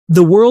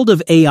The world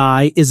of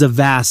AI is a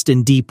vast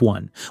and deep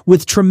one,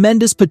 with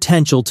tremendous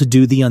potential to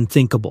do the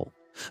unthinkable.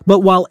 But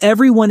while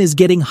everyone is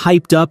getting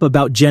hyped up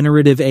about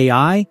generative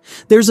AI,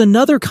 there's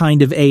another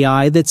kind of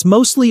AI that's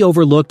mostly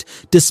overlooked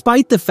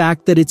despite the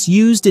fact that it's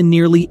used in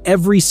nearly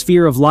every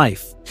sphere of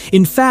life.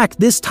 In fact,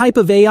 this type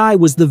of AI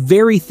was the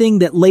very thing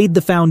that laid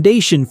the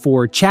foundation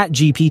for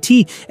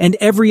ChatGPT and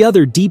every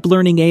other deep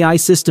learning AI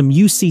system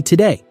you see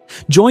today.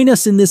 Join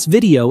us in this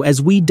video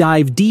as we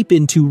dive deep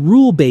into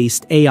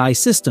rule-based AI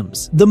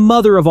systems, the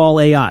mother of all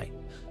AI.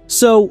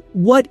 So,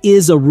 what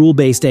is a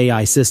rule-based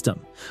AI system?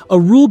 A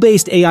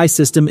rule-based AI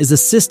system is a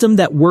system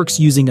that works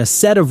using a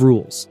set of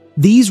rules.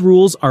 These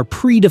rules are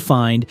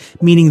predefined,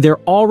 meaning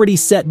they're already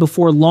set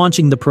before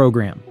launching the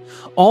program.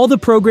 All the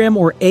program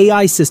or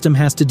AI system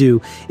has to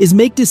do is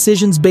make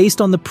decisions based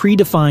on the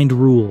predefined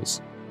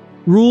rules.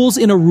 Rules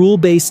in a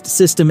rule-based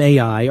system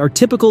AI are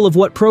typical of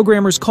what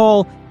programmers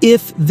call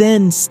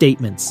if-then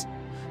statements.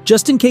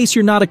 Just in case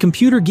you're not a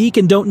computer geek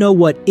and don't know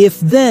what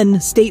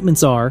if-then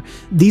statements are,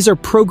 these are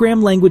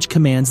program language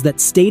commands that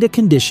state a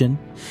condition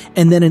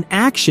and then an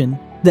action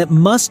that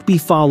must be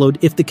followed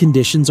if the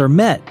conditions are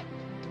met.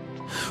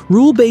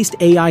 Rule-based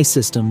AI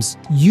systems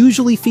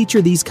usually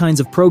feature these kinds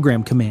of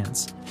program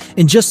commands.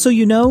 And just so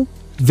you know,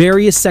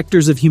 various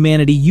sectors of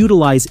humanity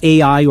utilize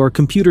AI or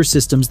computer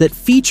systems that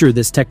feature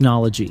this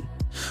technology.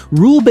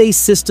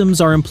 Rule-based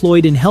systems are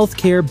employed in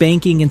healthcare,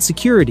 banking, and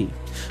security.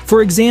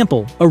 For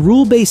example, a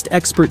rule-based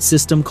expert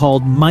system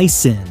called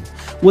MySyn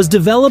was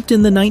developed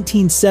in the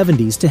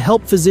 1970s to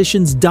help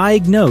physicians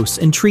diagnose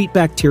and treat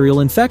bacterial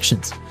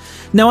infections.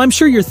 Now, I'm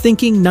sure you're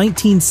thinking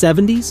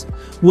 1970s?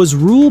 Was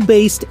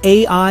rule-based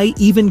AI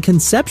even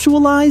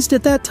conceptualized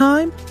at that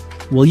time?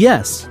 Well,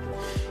 yes.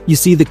 You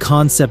see, the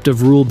concept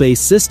of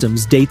rule-based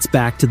systems dates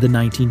back to the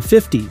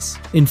 1950s.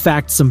 In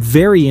fact, some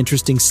very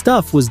interesting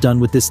stuff was done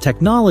with this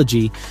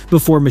technology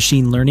before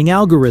machine learning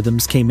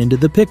algorithms came into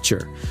the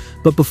picture.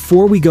 But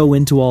before we go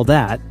into all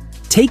that,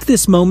 take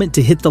this moment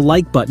to hit the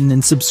like button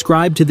and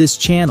subscribe to this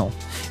channel.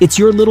 It's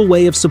your little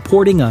way of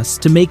supporting us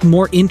to make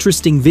more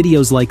interesting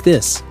videos like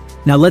this.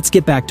 Now let's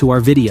get back to our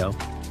video.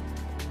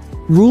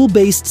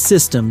 Rule-based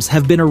systems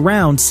have been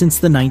around since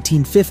the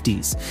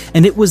 1950s,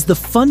 and it was the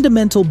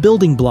fundamental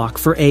building block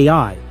for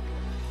AI.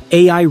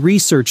 AI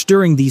research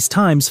during these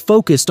times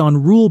focused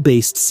on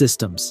rule-based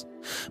systems.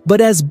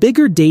 But as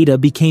bigger data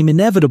became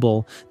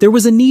inevitable, there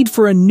was a need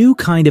for a new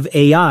kind of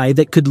AI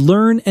that could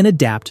learn and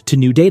adapt to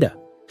new data.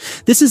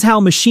 This is how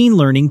machine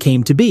learning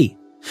came to be.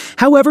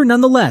 However,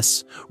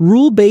 nonetheless,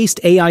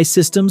 rule-based AI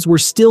systems were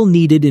still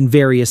needed in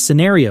various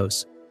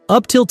scenarios.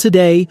 Up till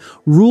today,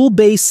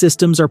 rule-based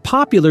systems are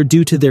popular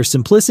due to their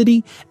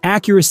simplicity,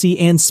 accuracy,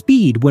 and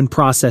speed when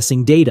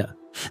processing data.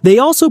 They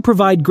also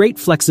provide great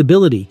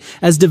flexibility,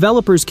 as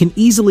developers can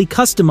easily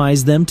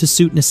customize them to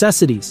suit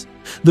necessities.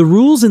 The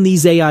rules in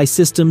these AI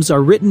systems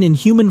are written in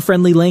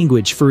human-friendly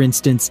language. For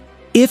instance,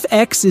 if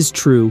X is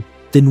true,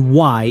 then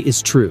Y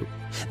is true.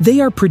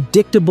 They are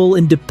predictable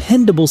and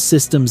dependable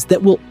systems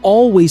that will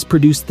always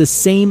produce the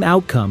same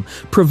outcome,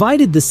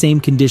 provided the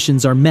same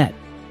conditions are met.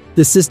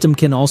 The system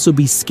can also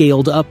be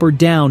scaled up or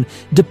down,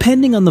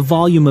 depending on the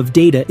volume of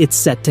data it's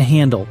set to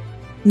handle.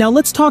 Now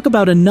let's talk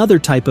about another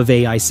type of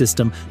AI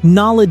system,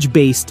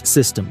 knowledge-based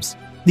systems.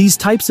 These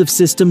types of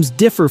systems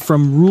differ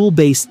from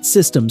rule-based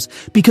systems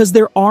because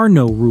there are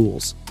no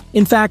rules.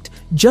 In fact,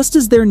 just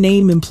as their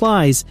name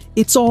implies,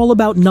 it's all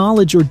about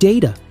knowledge or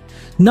data.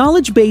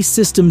 Knowledge-based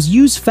systems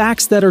use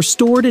facts that are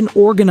stored and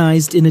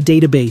organized in a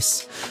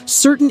database.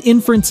 Certain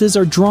inferences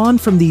are drawn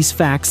from these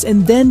facts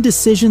and then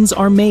decisions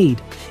are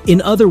made.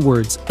 In other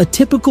words, a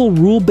typical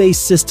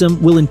rule-based system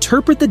will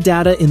interpret the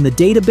data in the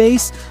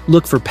database,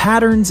 look for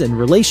patterns and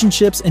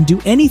relationships, and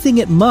do anything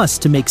it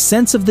must to make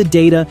sense of the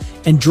data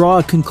and draw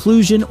a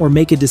conclusion or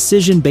make a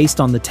decision based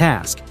on the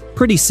task.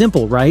 Pretty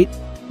simple, right?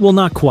 Well,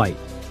 not quite.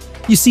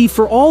 You see,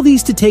 for all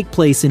these to take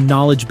place in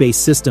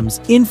knowledge-based systems,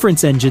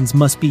 inference engines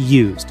must be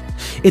used.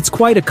 It's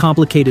quite a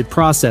complicated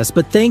process,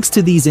 but thanks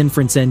to these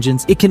inference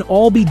engines, it can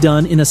all be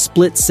done in a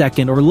split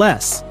second or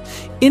less.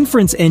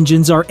 Inference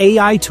engines are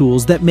AI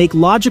tools that make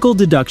logical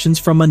deductions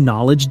from a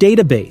knowledge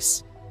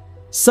database.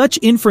 Such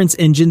inference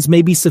engines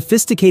may be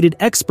sophisticated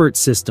expert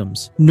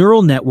systems,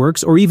 neural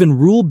networks, or even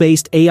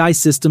rule-based AI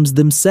systems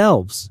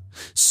themselves.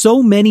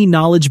 So many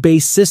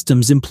knowledge-based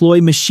systems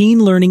employ machine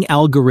learning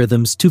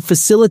algorithms to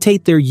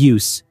facilitate their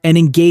use and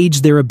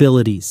engage their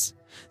abilities.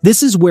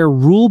 This is where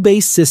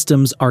rule-based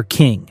systems are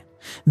king.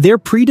 Their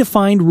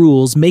predefined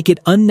rules make it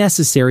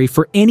unnecessary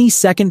for any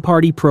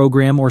second-party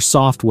program or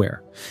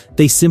software.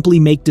 They simply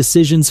make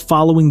decisions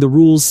following the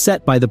rules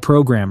set by the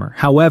programmer.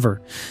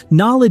 However,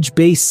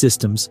 knowledge-based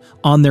systems,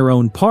 on their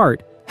own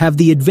part, have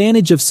the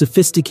advantage of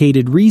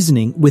sophisticated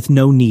reasoning with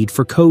no need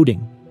for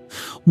coding.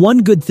 One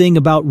good thing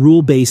about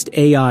rule-based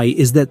AI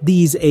is that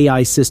these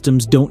AI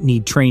systems don't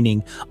need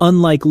training,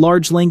 unlike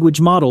large language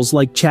models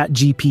like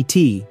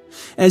ChatGPT.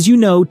 As you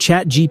know,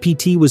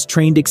 ChatGPT was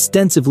trained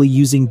extensively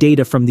using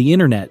data from the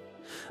internet.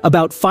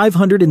 About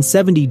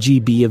 570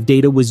 GB of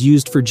data was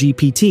used for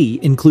GPT,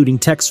 including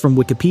text from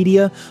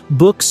Wikipedia,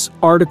 books,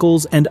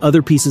 articles, and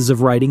other pieces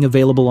of writing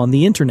available on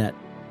the internet.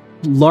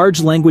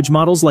 Large language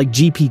models like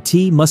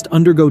GPT must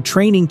undergo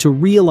training to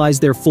realize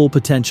their full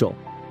potential.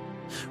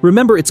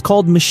 Remember, it's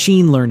called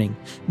machine learning,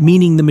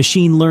 meaning the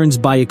machine learns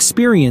by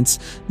experience,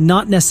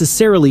 not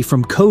necessarily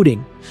from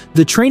coding.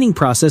 The training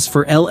process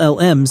for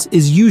LLMs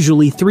is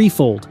usually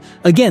threefold.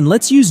 Again,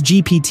 let's use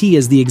GPT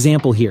as the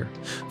example here.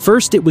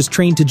 First, it was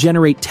trained to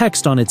generate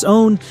text on its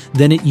own,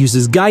 then it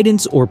uses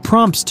guidance or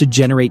prompts to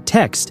generate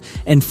text,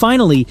 and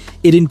finally,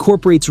 it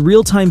incorporates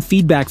real-time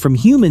feedback from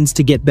humans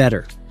to get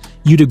better.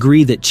 You'd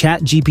agree that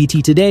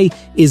ChatGPT today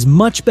is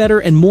much better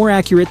and more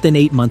accurate than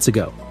 8 months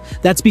ago.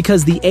 That's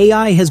because the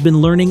AI has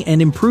been learning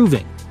and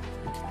improving.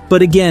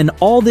 But again,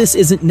 all this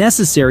isn't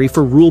necessary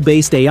for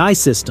rule-based AI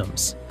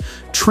systems.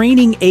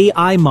 Training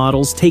AI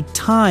models take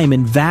time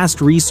and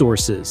vast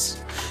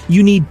resources.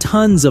 You need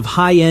tons of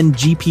high-end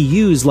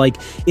GPUs like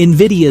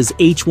NVIDIA's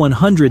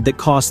H100 that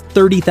cost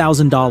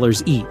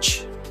 $30,000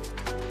 each.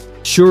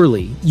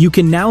 Surely, you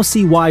can now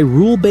see why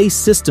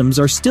rule-based systems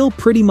are still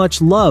pretty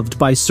much loved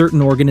by certain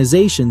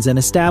organizations and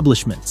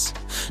establishments.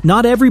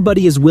 Not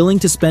everybody is willing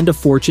to spend a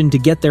fortune to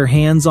get their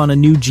hands on a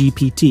new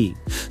GPT,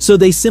 so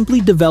they simply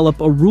develop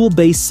a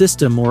rule-based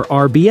system or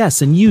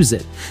RBS and use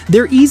it.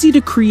 They're easy to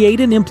create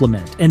and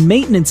implement, and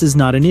maintenance is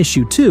not an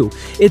issue too.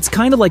 It's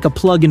kind of like a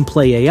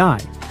plug-and-play AI.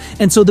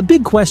 And so the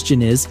big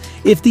question is,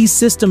 if these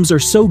systems are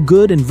so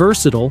good and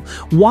versatile,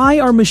 why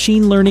are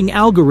machine learning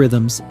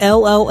algorithms,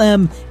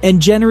 LLM,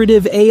 and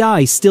generative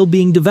AI still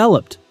being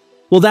developed?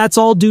 Well, that's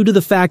all due to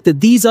the fact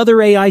that these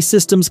other AI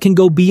systems can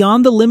go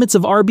beyond the limits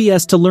of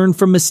RBS to learn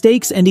from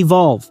mistakes and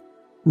evolve.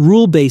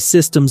 Rule-based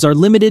systems are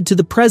limited to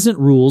the present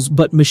rules,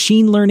 but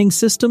machine learning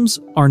systems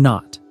are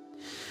not.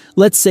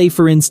 Let's say,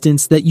 for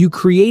instance, that you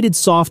created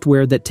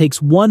software that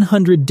takes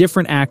 100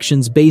 different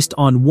actions based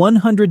on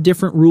 100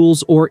 different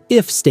rules or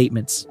if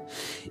statements.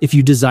 If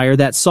you desire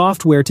that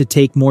software to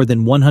take more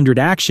than 100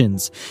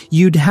 actions,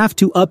 you'd have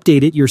to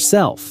update it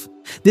yourself.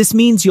 This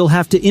means you'll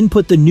have to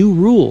input the new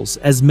rules,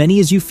 as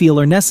many as you feel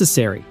are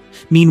necessary.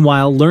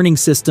 Meanwhile, learning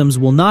systems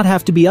will not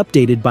have to be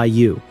updated by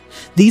you.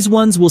 These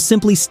ones will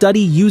simply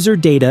study user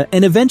data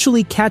and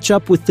eventually catch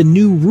up with the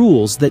new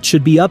rules that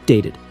should be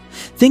updated.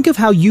 Think of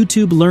how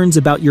YouTube learns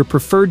about your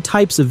preferred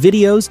types of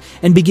videos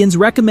and begins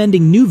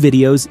recommending new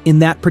videos in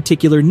that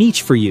particular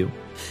niche for you.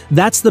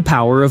 That's the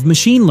power of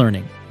machine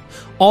learning.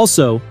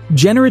 Also,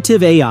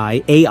 generative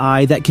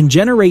AI that can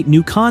generate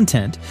new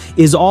content,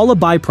 is all a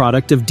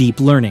byproduct of deep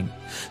learning.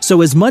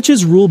 So as much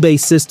as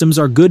rule-based systems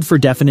are good for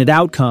definite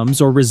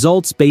outcomes or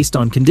results based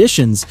on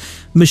conditions,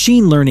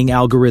 machine learning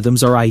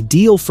algorithms are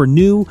ideal for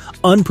new,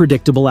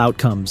 unpredictable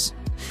outcomes.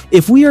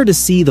 If we are to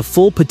see the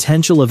full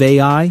potential of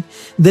AI,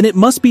 then it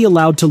must be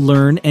allowed to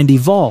learn and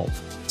evolve,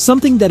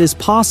 something that is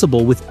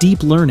possible with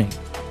deep learning.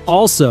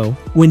 Also,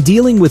 when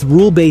dealing with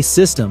rule-based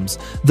systems,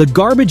 the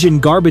garbage in,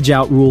 garbage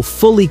out rule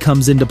fully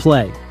comes into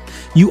play.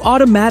 You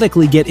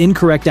automatically get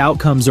incorrect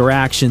outcomes or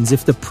actions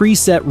if the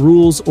preset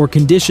rules or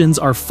conditions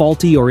are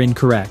faulty or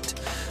incorrect.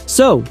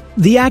 So,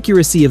 the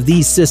accuracy of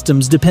these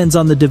systems depends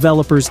on the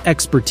developer's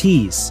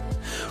expertise.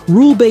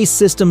 Rule-based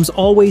systems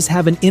always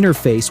have an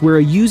interface where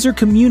a user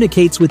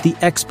communicates with the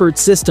expert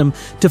system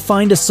to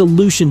find a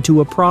solution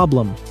to a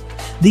problem.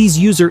 These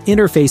user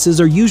interfaces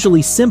are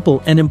usually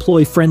simple and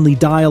employ friendly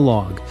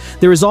dialogue.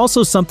 There is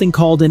also something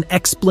called an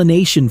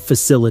explanation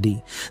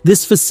facility.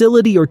 This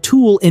facility or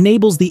tool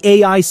enables the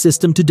AI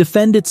system to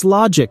defend its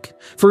logic.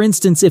 For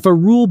instance, if a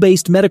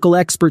rule-based medical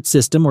expert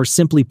system, or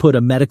simply put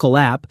a medical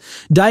app,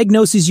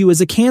 diagnoses you as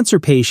a cancer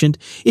patient,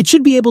 it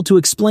should be able to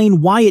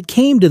explain why it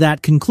came to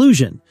that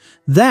conclusion.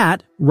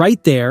 That,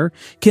 right there,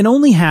 can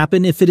only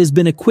happen if it has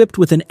been equipped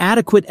with an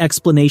adequate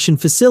explanation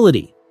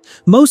facility.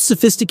 Most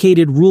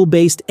sophisticated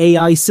rule-based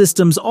AI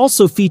systems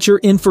also feature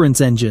inference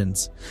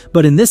engines.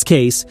 But in this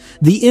case,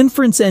 the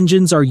inference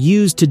engines are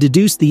used to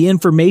deduce the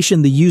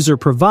information the user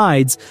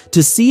provides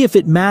to see if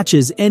it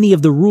matches any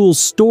of the rules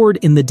stored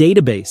in the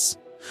database.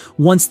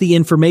 Once the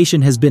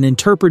information has been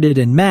interpreted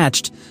and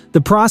matched,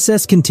 the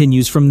process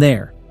continues from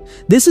there.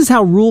 This is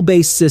how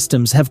rule-based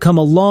systems have come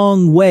a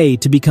long way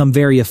to become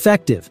very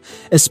effective,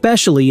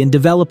 especially in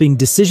developing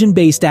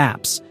decision-based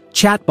apps,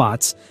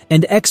 chatbots,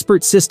 and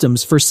expert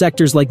systems for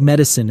sectors like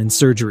medicine and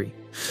surgery.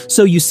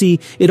 So you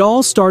see, it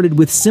all started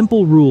with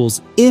simple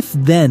rules,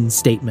 if-then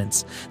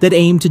statements, that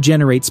aim to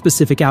generate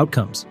specific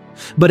outcomes.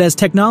 But as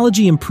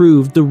technology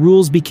improved, the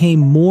rules became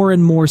more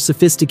and more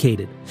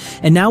sophisticated.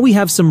 And now we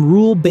have some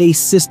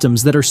rule-based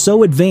systems that are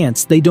so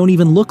advanced they don't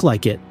even look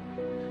like it.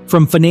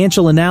 From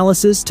financial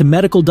analysis to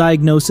medical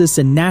diagnosis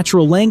and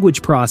natural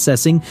language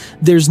processing,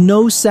 there's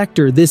no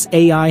sector this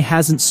AI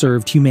hasn't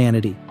served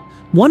humanity.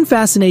 One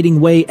fascinating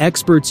way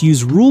experts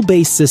use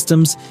rule-based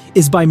systems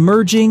is by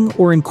merging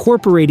or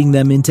incorporating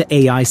them into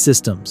AI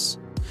systems.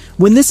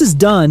 When this is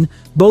done,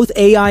 both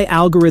AI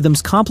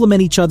algorithms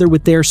complement each other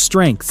with their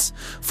strengths,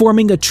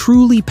 forming a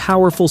truly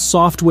powerful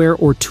software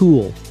or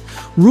tool.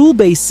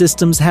 Rule-based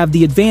systems have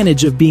the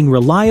advantage of being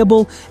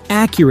reliable,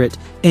 accurate,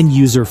 and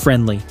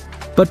user-friendly.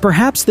 But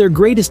perhaps their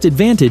greatest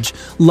advantage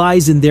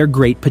lies in their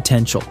great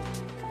potential.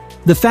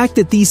 The fact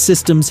that these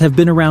systems have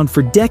been around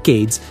for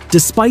decades,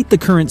 despite the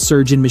current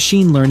surge in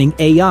machine learning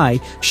AI,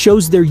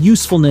 shows their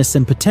usefulness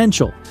and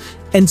potential.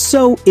 And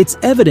so, it's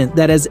evident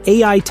that as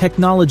AI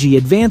technology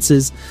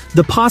advances,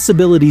 the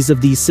possibilities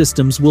of these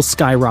systems will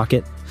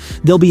skyrocket.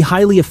 They'll be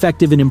highly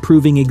effective in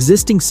improving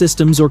existing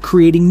systems or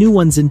creating new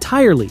ones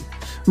entirely.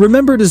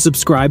 Remember to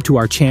subscribe to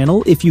our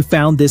channel if you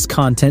found this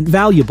content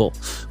valuable.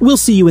 We'll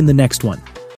see you in the next one.